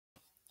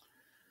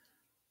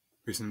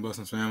Peace and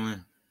blessings, family.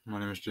 My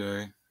name is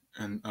Jay,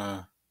 and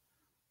I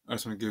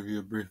just want to give you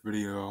a brief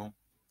video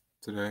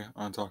today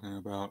on talking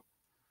about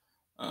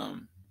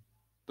um,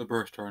 the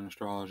birth chart and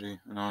astrology.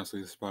 And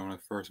honestly, this is probably one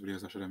of the first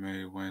videos I should have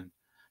made when,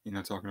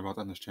 talking about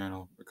that on this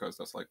channel, because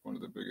that's like one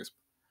of the biggest,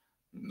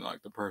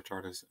 like the birth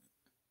chart is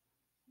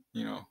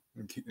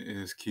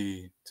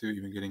key to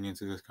even getting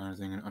into this kind of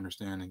thing and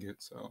understanding it.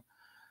 So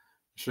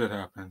shit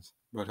happens,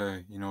 but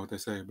hey, you know what they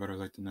say, better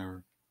late than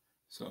never.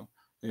 So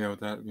yeah,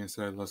 with that being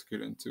said, let's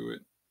get into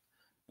it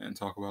and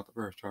talk about the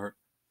birth chart.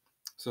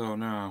 So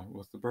now,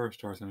 with the birth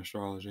charts in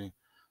astrology,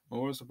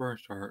 well, what is the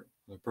birth chart?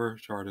 The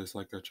birth chart is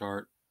like a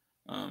chart.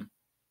 Um,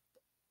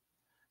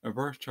 a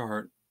birth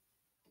chart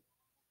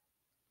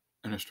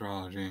in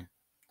astrology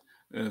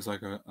is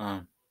like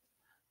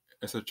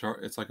it's a chart.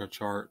 It's like a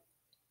chart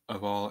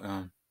of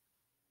all.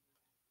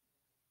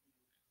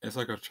 It's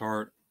like a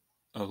chart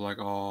of like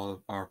all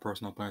of our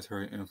personal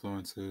planetary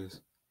influences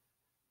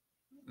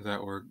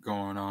that were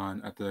going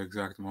on at the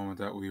exact moment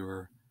that we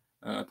were,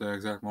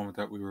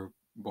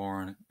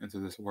 born into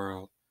this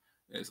world.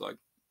 It's like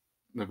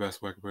the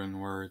best way to put it in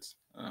words.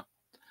 I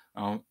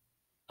don't,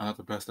 I'm not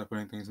the best at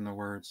putting things into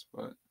words,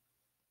 but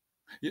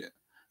yeah,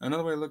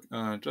 another way to look,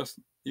 just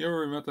you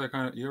ever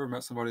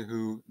met somebody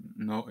who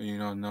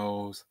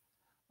knows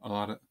a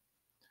lot of,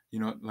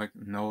 like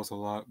knows a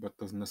lot, but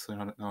doesn't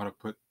necessarily know how to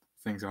put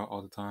things out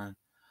all the time.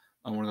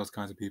 I'm one of those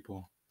kinds of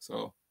people.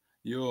 So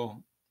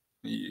you'll,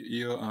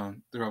 you'll,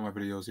 throughout my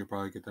videos, you'll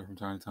probably get that from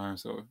time to time.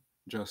 So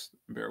just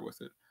bear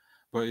with it.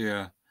 But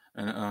yeah,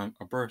 and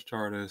a birth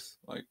chart is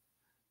like,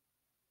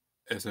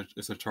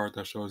 it's a chart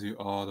that shows you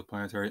all the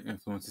planetary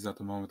influences at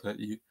the moment that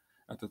you,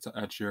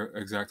 at your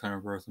exact time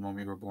of birth, the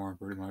moment you were born,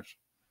 pretty much.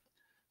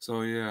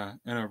 So yeah,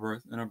 in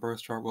a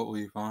birth chart, what will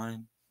you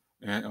find?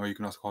 And or you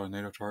can also call it a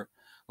natal chart.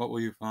 What will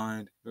you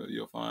find?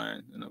 You'll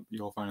find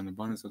an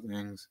abundance of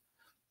things.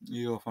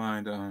 You'll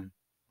find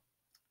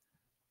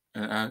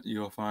and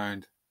you'll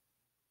find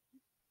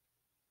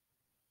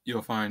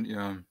you'll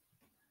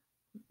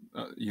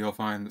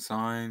find the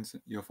signs.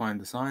 You'll find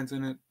the signs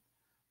in it,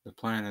 the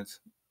planets,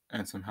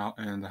 and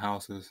and the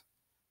houses.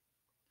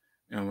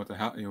 And with the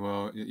house,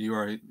 well, you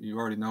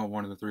already know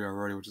one of the three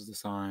already, which is the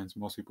signs.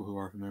 Most people who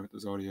are familiar with the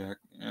zodiac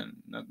and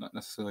not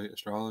necessarily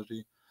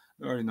astrology,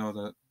 they already know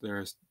that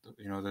there's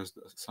the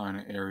sign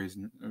of Aries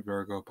and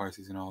Virgo,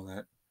 Pisces, and all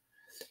that.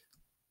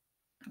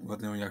 But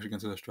then when you actually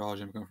get into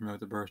astrology and become familiar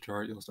with the birth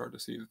chart, you'll start to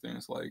see the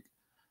things like,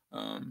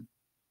 um,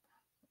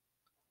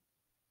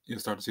 you'll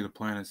start to see the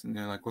planets, and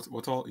then like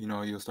what's all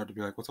you'll start to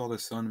be like, what's all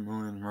this Sun,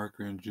 Moon, and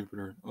Mercury and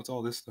Jupiter? What's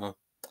all this stuff?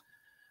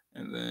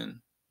 And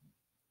then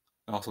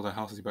also the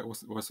houses. But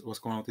what's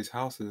going on with these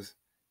houses?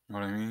 You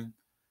know what I mean?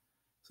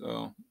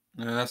 So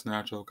yeah, that's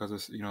natural because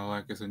it's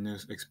like it's a new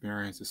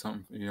experience. It's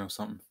something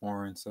something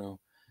foreign. So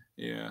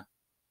yeah,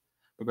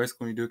 but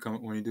basically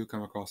when you do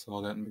come across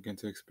all that and begin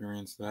to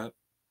experience that,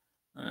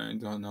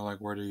 and don't know like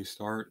where do you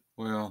start?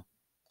 Well,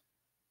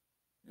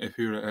 if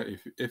you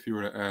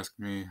were to ask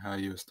me how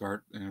you would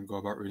start and go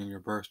about reading your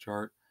birth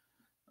chart,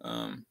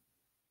 um,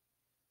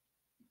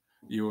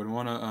 you would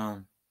want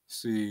to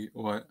see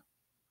what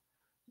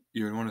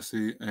you would want to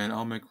see, and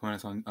I'll make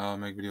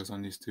videos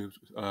on these two.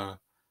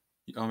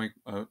 I'll make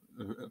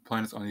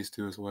planets on these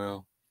two as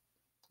well.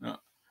 Uh,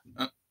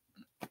 uh,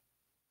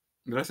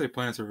 did I say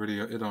planets or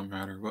video? It don't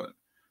matter, but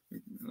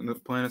the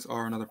planets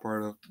are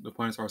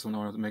something I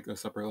want to make a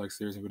separate like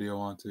series of video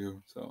on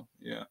too. So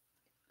yeah,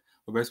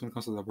 but basically when it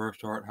comes to the birth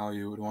chart, how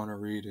you would want to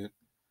read it,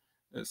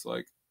 it's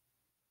like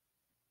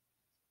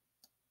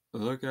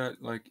look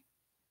at like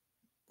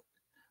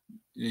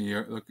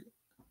your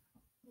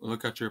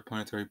look at your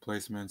planetary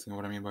placements, and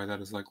what I mean by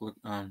that is like look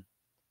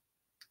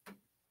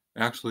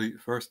actually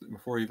first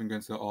before you even get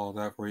into all of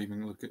that, before you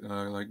even look at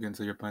like get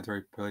into your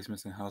planetary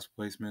placements and house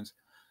placements,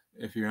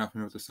 if you're not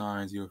familiar with the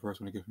signs, you would first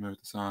want to get familiar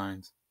with the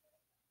signs,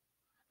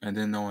 and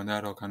then knowing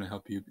that'll kind of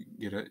help you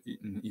get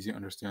an easy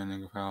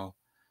understanding of how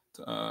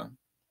to,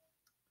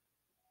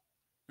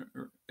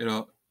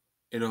 it'll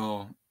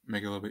it'll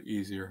make it a little bit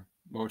easier.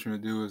 But what you're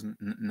gonna do is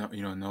know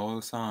all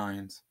the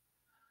signs,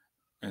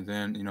 and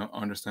then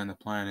understand the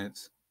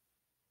planets,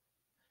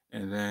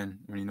 and then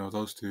when you know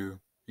those two,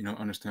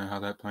 understand how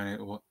that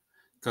planet will.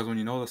 Because when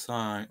you know the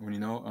sign, when you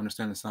know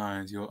understand the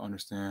signs, you'll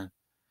understand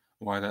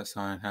why that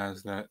sign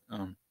has that.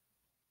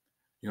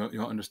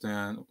 You'll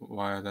understand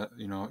why that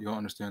you'll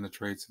understand the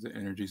traits, the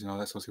energies, and all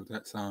that associated with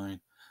that sign.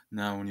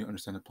 Now, when you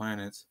understand the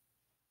planets,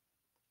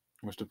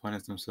 which the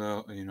planets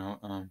themselves,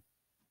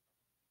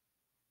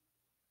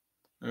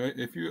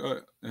 if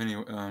you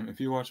anyway, if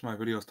you watch my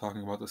videos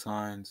talking about the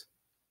signs,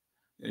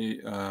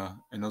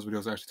 and those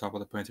videos actually talk about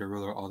the planetary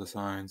ruler, all the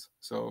signs.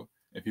 So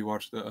if you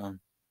watch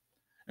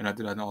and I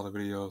did that in all the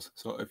videos.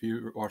 So if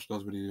you watch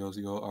those videos,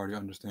 you'll already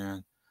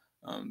understand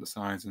the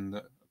signs and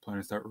the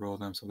planets that rule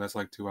them. So that's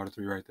like 2 out of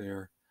 3 right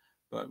there.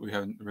 But we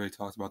haven't really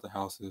talked about the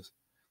houses.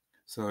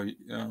 So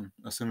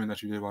assuming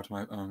that you did watch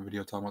my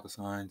video talking about the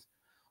signs,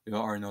 you'll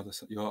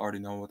already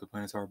know what the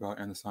planets are about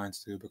and the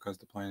signs too, because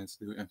the planets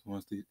do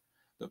influence the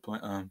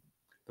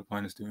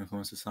planets do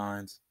influence the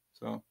signs.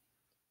 So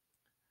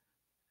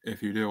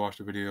if you did watch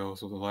the video,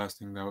 so the last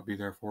thing that would be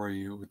there for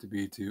you would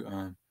be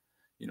to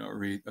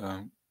read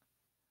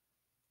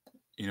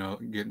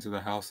get into the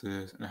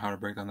houses and how to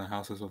break down the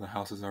houses. Well, the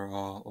houses are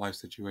all life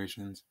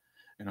situations,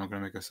 and I'm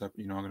gonna make a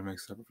separate I'm gonna make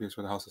separate videos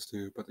for the houses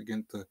too. But to get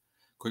into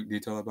quick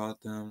detail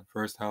about them,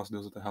 first house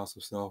deals with the house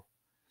of self.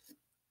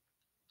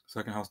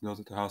 Second house deals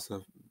with the house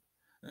of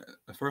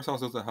the first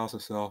house deals with the house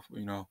of self.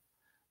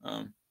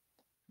 Um,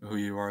 who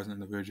you are as an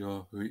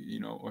individual, who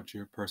what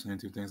you're personally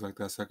into, things like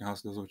that. Second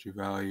house deals with what you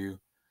value,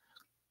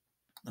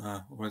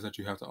 what is that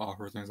you have to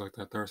offer, things like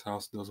that. Third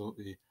house deals with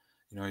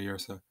your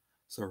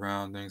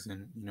surroundings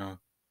and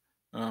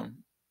um,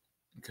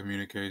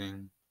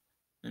 communicating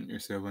and your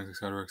siblings,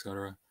 etc.,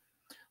 etc.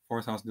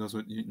 Fourth house deals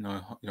with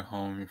your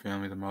home, your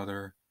family, the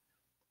mother.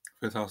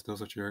 Fifth house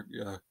deals with your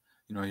your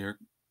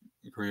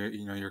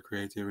your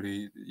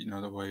creativity,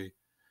 the way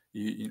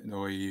the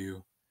way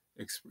you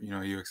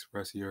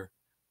express your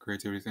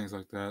creativity, things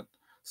like that.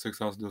 Sixth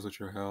house deals with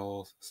your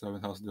health.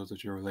 Seventh house deals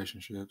with your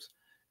relationships.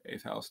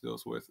 Eighth house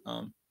deals with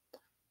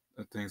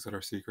the things that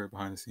are secret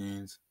behind the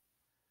scenes.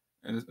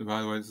 And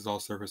by the way, this is all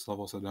surface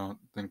level, so don't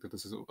think that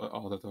this is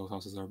all that those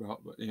houses are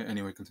about. But yeah,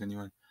 anyway,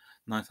 continuing.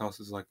 Ninth house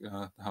is like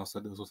the house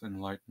that deals with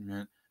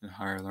enlightenment and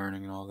higher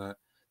learning and all that.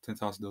 Tenth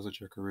house deals with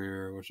your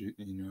career, what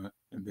in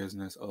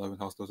business. 11th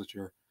house deals with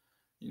your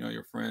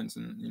your friends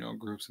and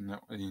groups and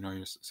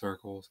your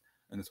circles.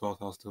 And the 12th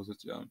house deals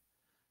with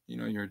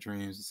your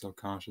dreams and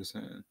subconscious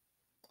and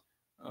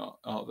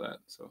all that.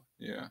 So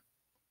yeah,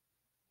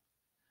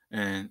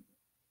 and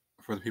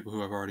for the people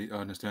who have already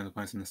understand the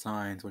planets and the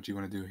signs, what you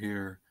want to do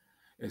here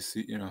is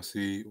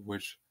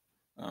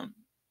um,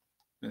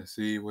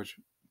 see which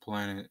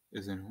planet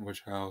is in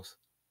which house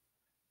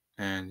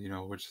and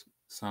which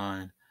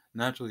sign.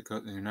 Naturally,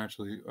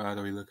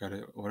 either we look at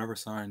it, whatever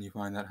sign you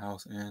find that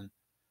house in,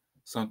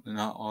 something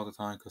not all the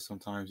time, because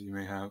sometimes you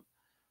may have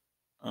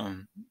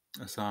um,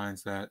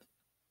 signs that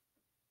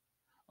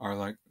are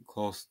like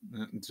close,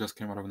 just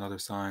came out of another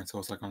sign, so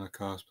it's like on the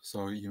cusp.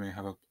 So you may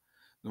have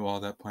while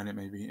that planet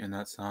may be in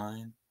that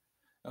sign,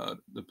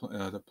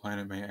 the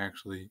planet may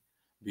actually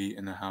be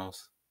in the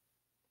house.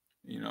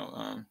 You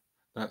know,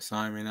 that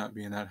sign may not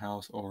be in that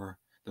house, or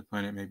the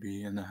planet may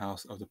be in the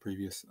house of the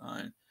previous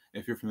sign.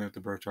 If you're familiar with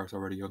the birth charts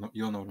already,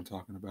 you'll know what I'm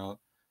talking about.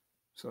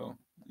 So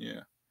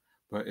yeah,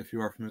 but if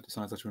you are familiar with the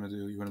signs that you want to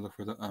do, you want to look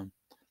for the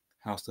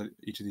house that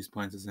each of these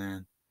planets is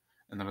in,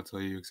 and that'll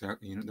tell you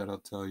exactly. That'll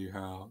tell you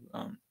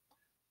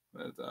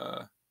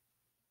that,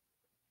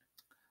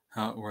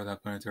 how where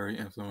that planetary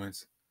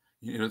influence.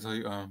 It'll tell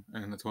you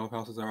and the 12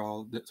 houses are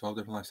all 12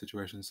 different life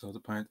situations. So the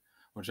planet,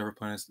 whichever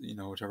planets,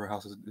 whichever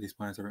houses these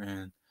planets are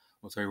in,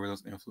 will tell you where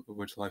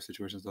which life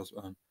situations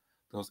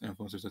those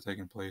influences are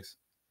taking place.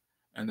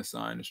 And the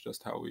sign is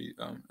just how we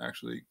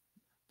actually.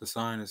 The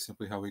sign is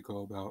simply how we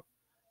go about,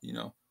 you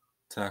know,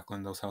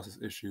 tackling those houses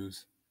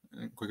issues.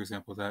 And a quick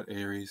example of that,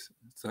 Aries.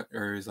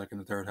 Aries like in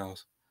the third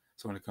house.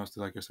 So when it comes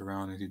to like your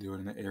surroundings, you do it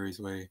in the Aries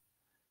way.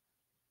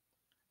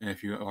 And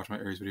if you watch my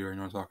Aries video, you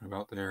know what I'm talking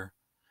about there.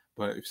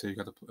 But if you say you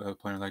got the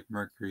planet like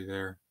Mercury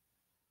there,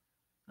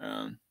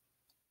 um,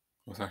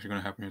 what's actually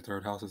going to happen in your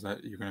third house is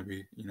that you're going to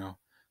be,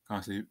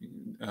 constantly,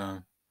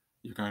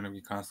 you're going to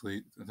be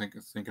constantly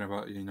thinking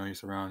about, your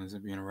surroundings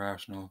and being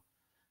irrational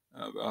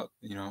about,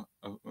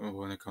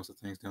 when it comes to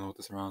things dealing with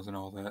the surroundings and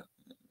all that,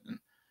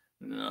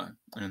 in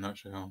a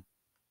nutshell.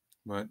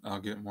 But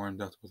I'll get more in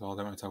depth with all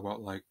that when I talk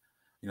about like,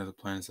 the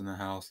planets in the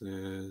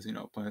houses,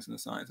 planets in the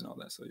signs and all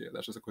that. So yeah,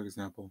 that's just a quick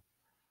example.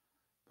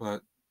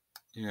 But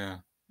yeah,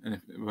 but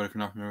if you're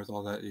not familiar with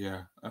all that,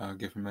 yeah,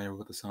 get familiar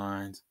with the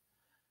signs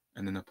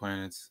and then the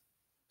planets.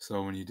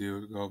 So when you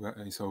do go back,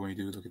 and so when you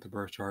do look at the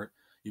birth chart,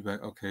 you be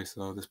like, okay,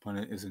 so this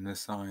planet is in this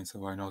sign,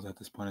 so I know that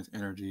this planet's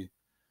energy,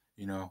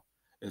 you know,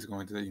 is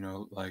going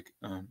to, like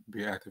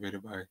be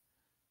activated by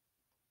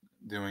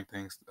doing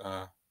things,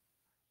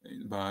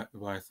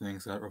 by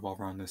things that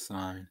revolve around this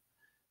sign.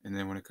 And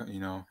then when it,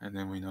 and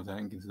then we know that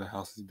and get to the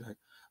houses, be like,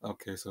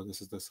 okay, so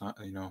this is the sign,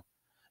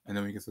 and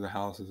then we get to the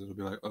houses, it'll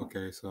be like,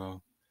 okay,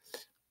 so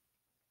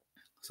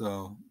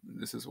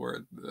this is where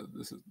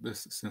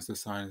this since the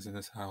sign is in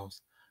this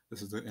house,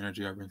 this is the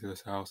energy I bring to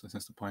this house, and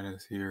since the planet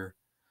is here,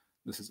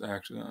 this is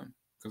actually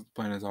because the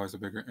planet is always a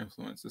bigger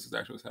influence. This is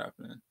actually what's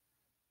happening.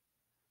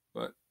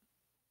 But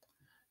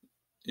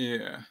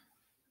yeah,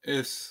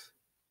 it's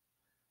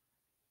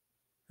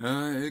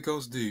it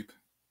goes deep.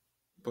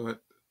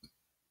 But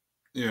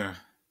yeah,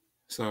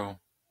 so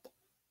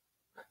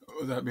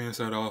with that being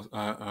said,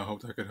 I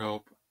hope that could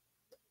help,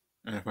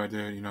 and if I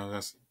did,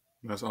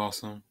 that's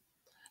awesome.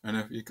 And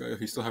if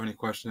you still have any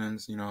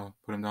questions,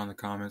 put them down in the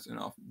comments, and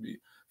I'll be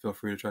feel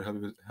free to try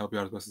to help you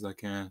out as best as I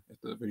can if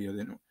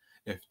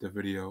the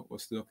video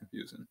was still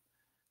confusing.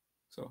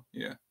 So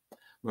yeah.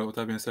 But with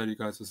that being said, you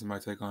guys, this is my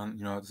take on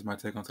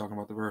talking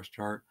about the verse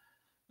chart.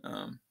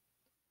 Um,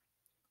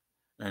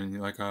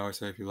 and like I always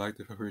say, if you liked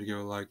it, feel free to give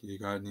it a like. If you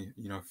got any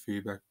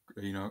feedback,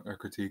 a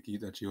critique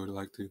that you would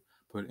like to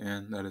put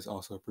in, that is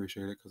also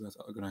appreciated because that's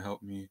gonna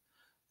help me.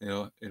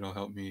 It'll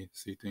help me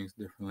see things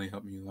differently,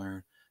 help me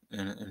learn,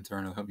 and in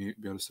turn, it'll help me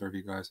be able to serve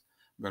you guys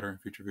better in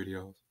future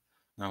videos.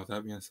 Now, with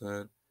that being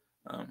said,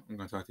 I'm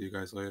going to talk to you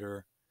guys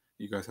later.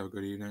 You guys have a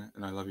good evening,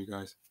 and I love you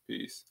guys.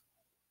 Peace.